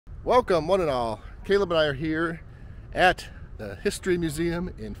Welcome, one and all. Caleb and I are here at the History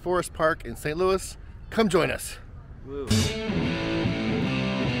Museum in Forest Park in St. Louis. Come join us. Woo.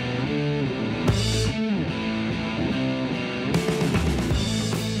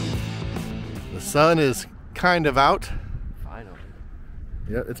 The sun is kind of out. Finally.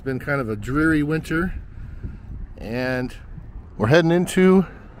 Yeah, it's been kind of a dreary winter, and we're heading into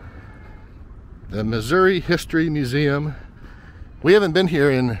the Missouri History Museum. We haven't been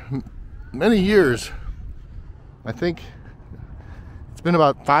here in many years. I think it's been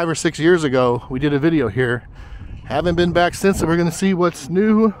about 5 or 6 years ago we did a video here. Haven't been back since, so we're going to see what's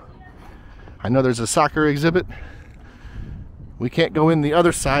new. I know there's a soccer exhibit. We can't go in the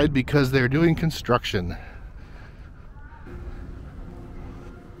other side because they're doing construction.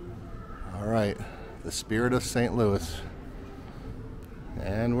 All right, the Spirit of St. Louis.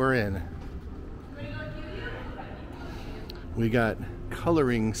 And we're in. We got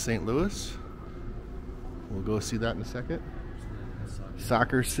Coloring St. Louis. We'll go see that in a second.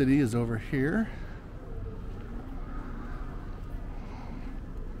 Soccer City is over here.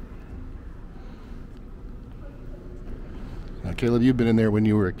 Now, Caleb, you've been in there when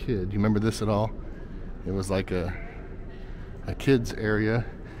you were a kid. Do you remember this at all? It was like a kids area.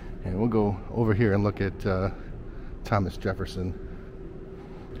 And we'll go over here and look at Thomas Jefferson.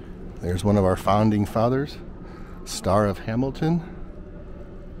 There's one of our founding fathers, Star of Hamilton,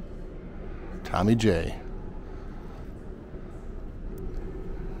 Tommy J.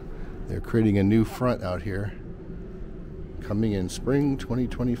 They're creating a new front out here, coming in spring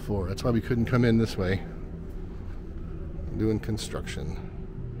 2024. That's why we couldn't come in this way. Doing construction.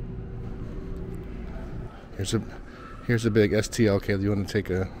 Here's a big STL. Okay, do you want to take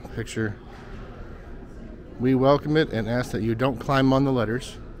a picture? We welcome it and ask that you don't climb on the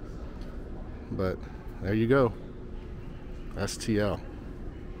letters. But there you go. STL.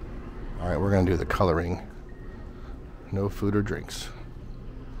 All right, we're going to do the coloring. No food or drinks.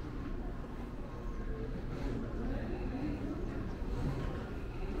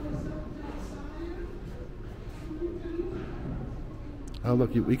 Oh,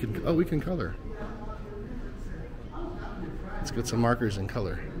 look, we can color. Let's get some markers and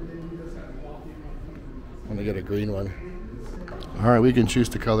color. I'm going to get a green one. All right, we can choose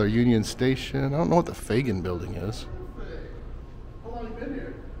to color Union Station. I don't know what the Fagan building is. How long have you been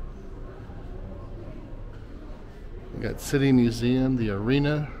here? We got City Museum, the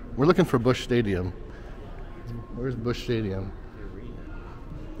arena. We're looking for Busch Stadium. Where's Busch Stadium? The arena.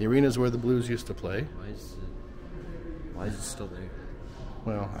 The arena is where the Blues used to play. Why is it still there?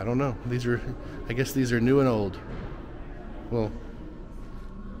 Well, I don't know. I guess these are new and old. Well,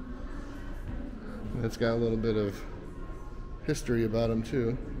 it's got a little bit of history about them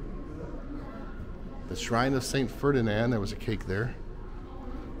too. The Shrine of St. Ferdinand, there was a cake there.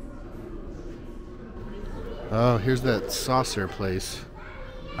 Oh, here's that saucer place.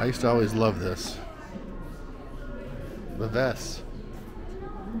 I used to always love this. The Vess.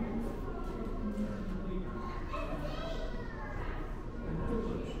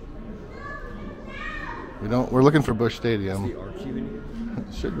 We're looking for Busch Stadium. Is the arch even here?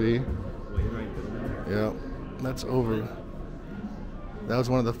 Should be. Wainwright building? Yeah, that's over. That was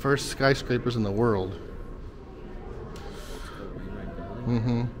one of the first skyscrapers in the world. The Wainwright building?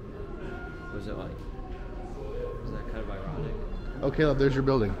 Mm-hmm. What was it like? Was that kind of ironic? Oh, Caleb, there's your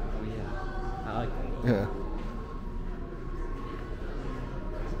building. Oh yeah. I like that. Yeah.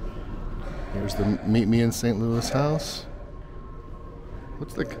 Here's the Meet Me in St. Louis house.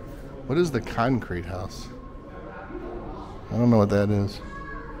 What is the concrete house? I don't know what that is.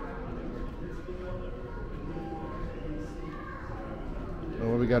 Oh,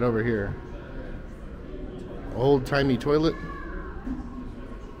 what do we got over here? Old-timey toilet.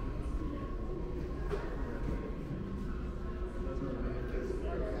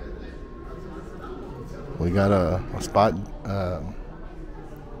 We got a spot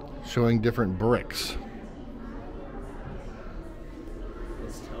showing different bricks.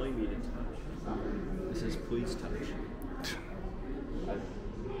 It's telling me to touch. It says please touch.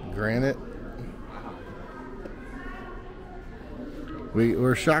 Granite.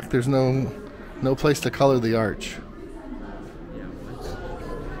 We're shocked there's no place to color the arch. Yeah,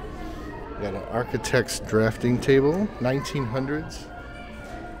 what? Got an architect's drafting table, 1900s.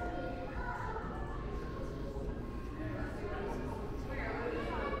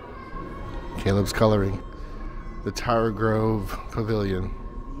 Caleb's coloring the Tower Grove Pavilion.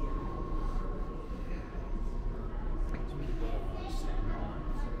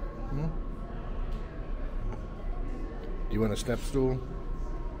 Do you want a step stool?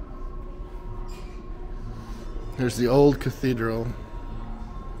 Here's the old cathedral.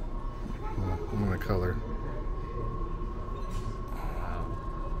 color. Wow.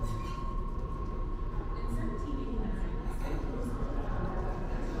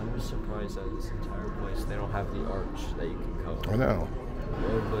 I'm just surprised that this entire place, they don't have the arch that you can color. I know.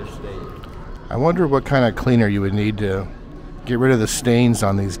 Old Bush Stadium. I wonder what kind of cleaner you would need to get rid of the stains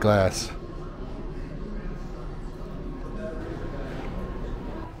on these glass.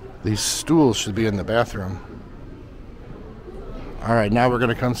 These stools should be in the bathroom. All right, now we're going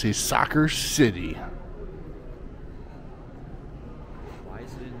to come see Soccer City. Why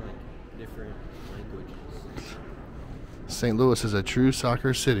is it in like different languages? St. Louis is a true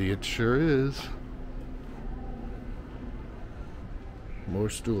soccer city. It sure is. More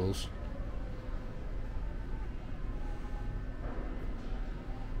stools.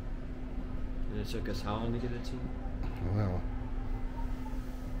 And it took us how long to get a team? Wow.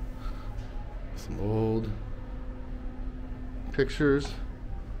 Some old pictures.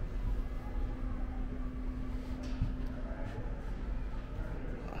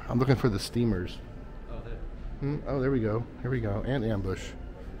 I'm looking for the steamers. Oh, there. Oh, there we go. Here we go. And ambush.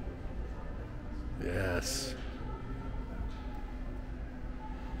 Yes.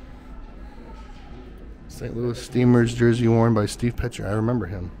 St. Louis Steamers jersey worn by Steve Petcher. I remember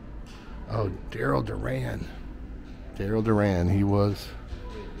him. Oh, Daryl Duran. Daryl Duran. He was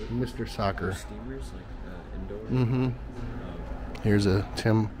Mr. Soccer. Steamers, like indoor? Mm-hmm. Here's a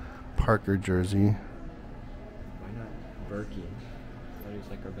Tim Parker jersey. Why not Berkey? I thought he was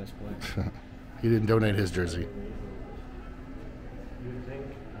like our best player. He didn't donate his jersey.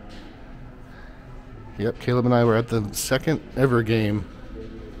 Yep, Caleb and I were at the second ever game.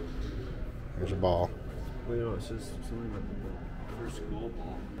 There's a ball. Wait, no, it says something about the first school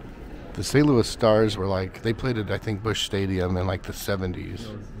ball. The St. Louis Stars were like, they played at, I think, Busch Stadium in like the 70s.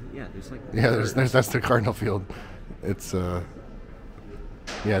 Yeah, there's like. Yeah, there's that's the Cardinal Field. It's,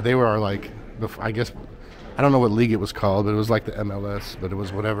 yeah, they were our like, I guess, I don't know what league it was called, but it was like the MLS, but it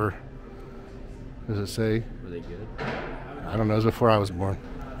was whatever. Does it say? Were they good? I don't know, it was before I was born.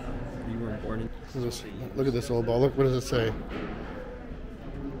 You weren't born in. Look at this old ball. Look, what does it say?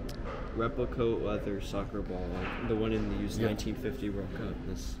 Replica leather soccer ball, like the one in the used 1950 World Cup.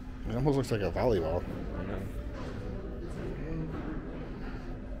 This. It almost looks like a volleyball. I know.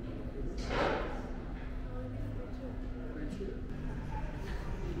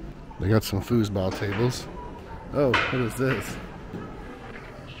 They got some foosball tables. Oh, what is this?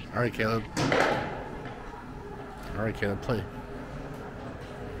 All right, Caleb. All right, Caleb, play.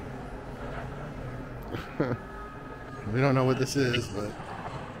 We don't know what this is, but...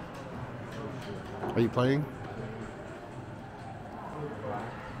 Are you playing?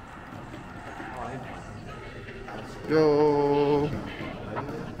 Go!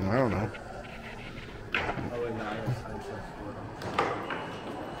 I don't know.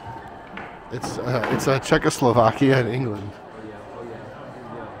 It's Czechoslovakia and England.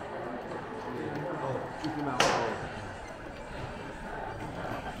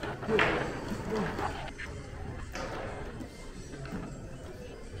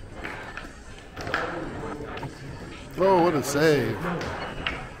 Oh, what a save.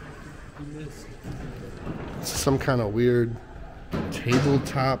 It's some kind of weird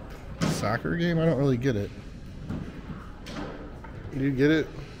tabletop soccer game. I don't really get it. Do you get it?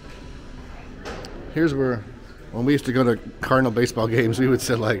 Here's where, when we used to go to Cardinal baseball games, we would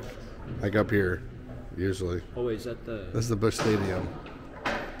sit like up here, usually. Oh, wait, is that the... This is the Busch Stadium.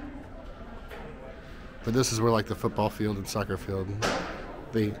 But this is where like the football field and soccer field.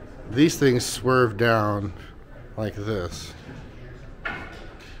 These things swerve down like this. Wait,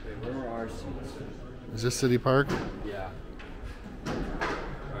 where were our seats? Is this City Park? Yeah.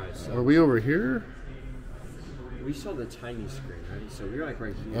 Alright, so... Are we over here? We saw the tiny screen, right? So we were like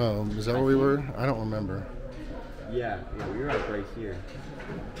right here. Oh, is that where we were? I don't remember. Yeah, we were like right here.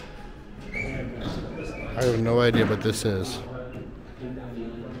 I have no idea what this is.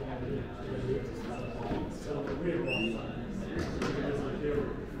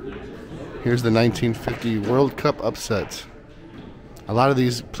 Here's the 1950 World Cup upsets. A lot of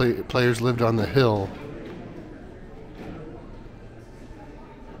these players lived on the hill.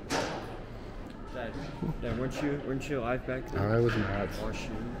 Dad, weren't you alive back then? I was not. Our shoe,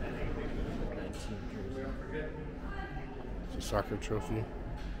 19 jersey. It's a soccer trophy.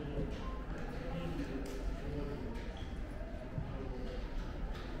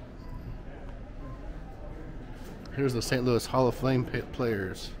 Here's the St. Louis Hall of Fame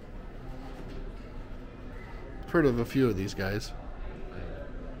players. Heard of a few of these guys.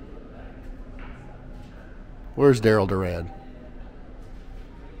 Where's Daryl Duran?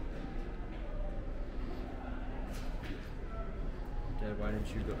 Dad, why didn't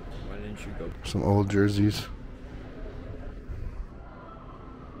Why didn't you go? Some old jerseys.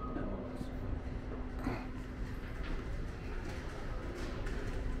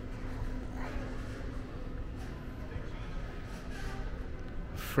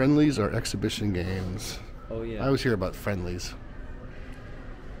 Friendlies are exhibition games. Oh yeah. I always hear about friendlies.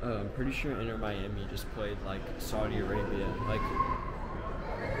 I'm pretty sure Inter Miami just played like Saudi Arabia. Like.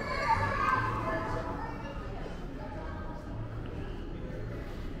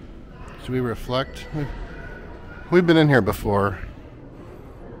 Should we reflect? We've been in here before.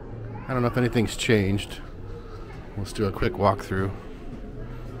 I don't know if anything's changed. Let's do a quick walkthrough.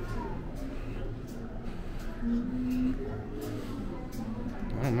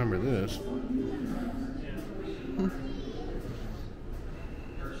 I don't remember this.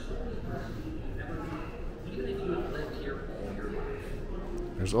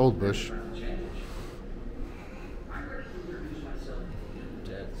 There's Old Bush.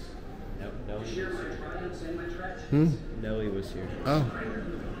 Nelly was here. Oh.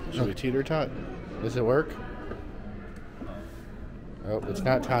 Should we teeter-tot? Does it work? Oh, it's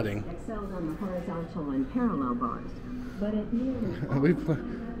not totting. Excelled on the horizontal and parallel bars, but at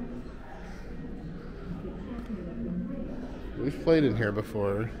We've played in here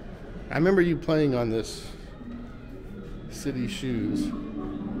before. I remember you playing on this City shoes.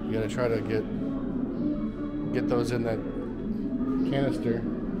 You gotta try to get those in that canister.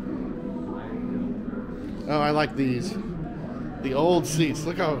 Oh, I like these. The old seats.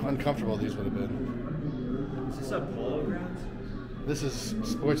 Look how uncomfortable these would have been. Is this a Polo Grounds? This is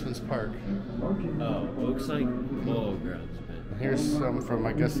Sportsman's Park. Oh, looks like Polo Grounds, man. Here's some from,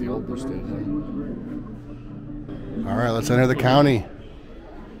 I guess, the Old Bush Stadium. All right, let's enter the county.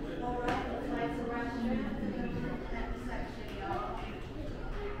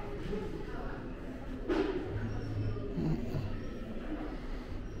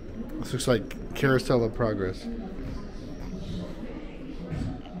 This looks like Carousel of Progress.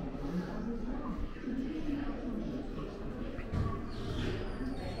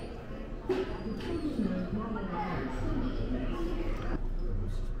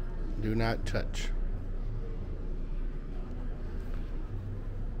 Do not touch.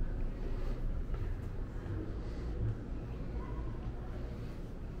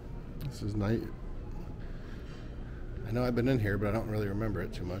 This is night. I know I've been in here, but I don't really remember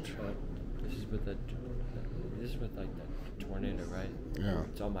it too much. This is with like the tornado, right? Yeah.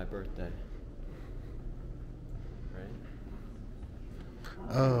 It's on my birthday. Right?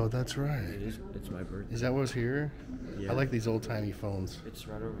 Oh, that's right. It is. It's my birthday. Is that what's here? Yeah. I like these old timey phones. It's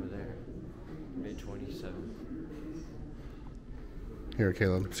right over there. May 27th. Here,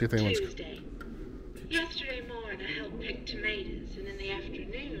 Caleb. See if anyone's. Tuesday. Yesterday morning I helped pick tomatoes, and in the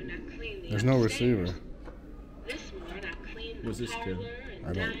afternoon I cleaned the There's no upstairs. receiver. This morning I cleaned What's the this parlor do?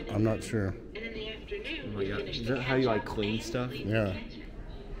 and dining I'm not room, sure. And in the afternoon Oh my we God. finished Is the that how you, like, ketchup clean and stuff? cleaned Yeah. the kitchen.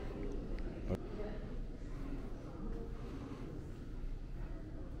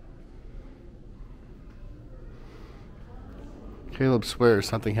 Caleb swears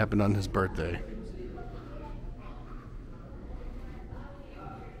something happened on his birthday.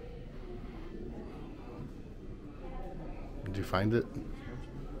 Did you find it?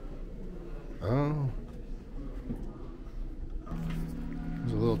 Oh.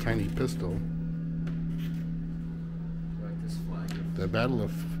 There's a little tiny pistol. Like this flag. The Battle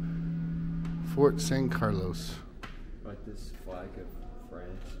of Fort San Carlos. Like this flag of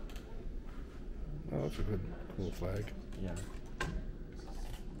France. Oh, that's a good, cool flag. Yeah.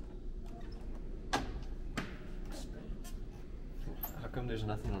 How come there's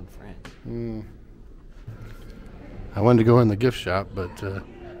nothing on France? I wanted to go in the gift shop, but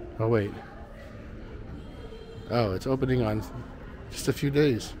oh wait. Oh, it's opening on just a few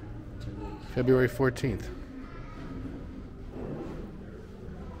days. February 14th.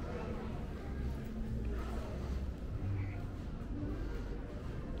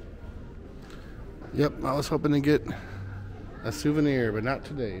 Yep, I was hoping to get a souvenir, but not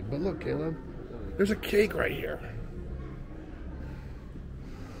today. But look, Caleb, there's a cake right here.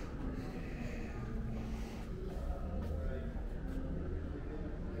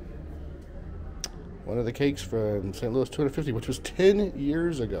 One of the cakes from St. Louis 250, which was 10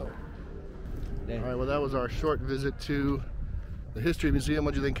 years ago. Dang. All right, well, that was our short visit to the History Museum.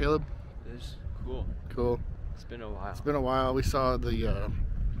 What do you think, Caleb? This is cool. Cool. It's been a while. It's been a while. We saw the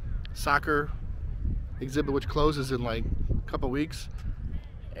soccer exhibit, which closes in like a couple weeks.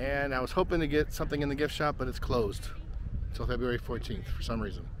 And I was hoping to get something in the gift shop, but it's closed until February 14th for some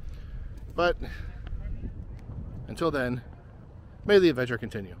reason. But until then, may the adventure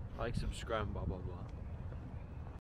continue. Like, subscribe, blah, blah, blah.